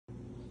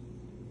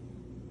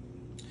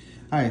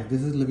Hi,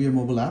 this is Livio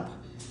mobile app.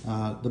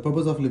 The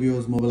purpose of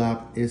Livio's mobile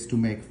app is to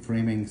make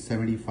framing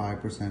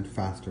 75%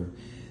 faster.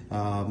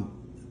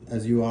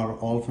 As you are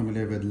all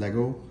familiar with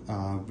Lego,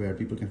 where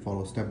people can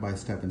follow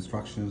step-by-step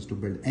instructions to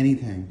build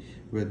anything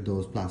with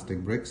those plastic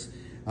bricks.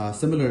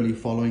 Similarly,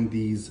 following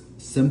these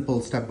simple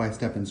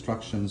step-by-step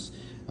instructions,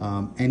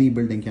 any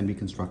building can be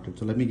constructed.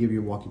 So let me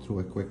walk you through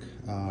a quick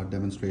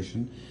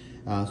demonstration.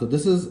 So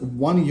this is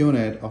one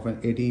unit of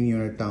an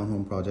 18-unit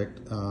townhome project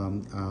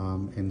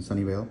in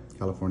Sunnyvale,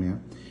 California.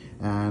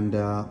 And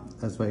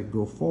as I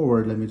go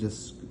forward, let me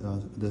just,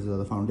 this is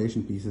the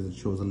foundation pieces. It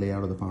shows the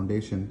layout of the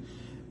foundation.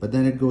 But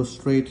then it goes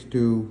straight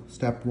to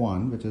step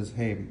one, which is,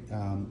 hey,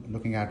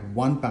 looking at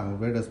one panel,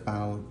 where does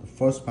the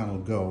first panel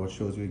go? It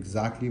shows you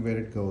exactly where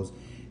it goes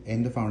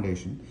in the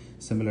foundation,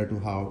 similar to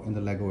how in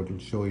the Lego it will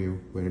show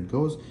you where it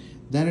goes.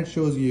 Then it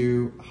shows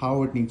you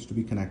how it needs to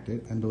be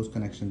connected, and those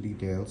connection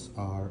details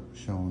are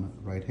shown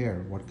right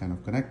here. What kind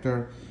of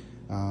connector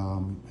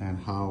and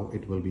how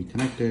it will be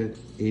connected.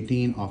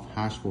 18 of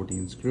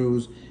 #14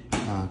 screws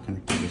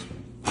connected this way.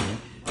 Okay?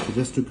 So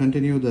just to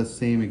continue the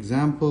same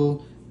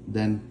example,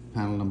 then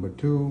panel number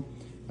 2,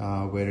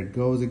 where it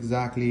goes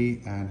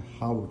exactly and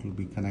how it will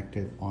be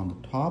connected on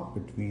the top,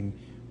 between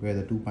where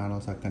the two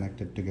panels are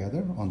connected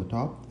together on the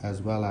top,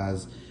 as well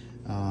as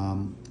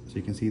so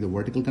you can see the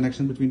vertical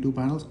connection between two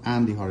panels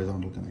and the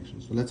horizontal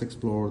connection. So let's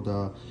explore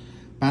the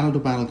panel to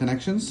panel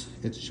connections.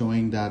 It's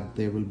showing that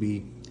there will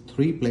be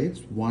 3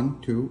 plates,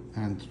 1, 2,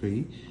 and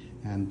 3,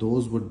 and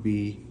those would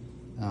be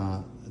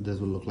this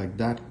will look like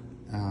that,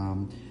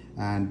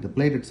 and the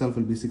plate itself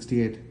will be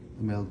 68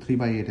 mm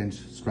 3x8 inch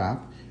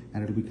strap,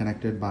 and it will be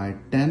connected by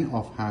 10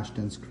 of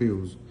 #10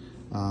 screws,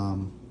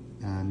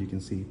 and you can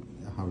see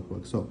how it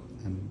works. So,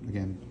 and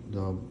again,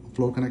 the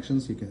floor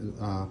connections, you can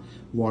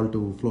wall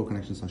to floor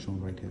connections are shown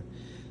right here.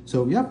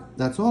 So yeah,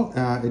 that's all.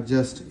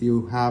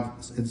 You have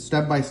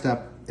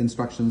step-by-step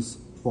instructions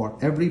for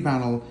every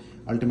panel,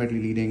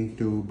 ultimately leading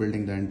to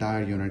building the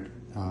entire unit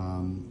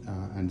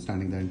and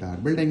standing the entire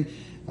building.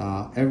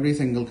 Every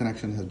single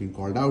connection has been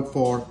called out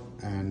for,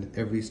 and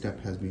every step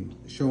has been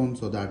shown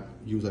so that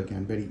user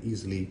can very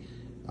easily,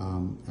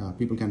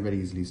 people can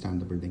very easily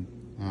stand the building.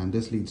 And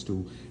this leads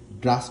to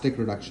drastic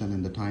reduction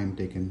in the time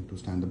taken to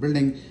stand the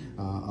building,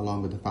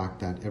 along with the fact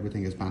that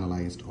everything is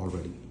panelized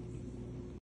already.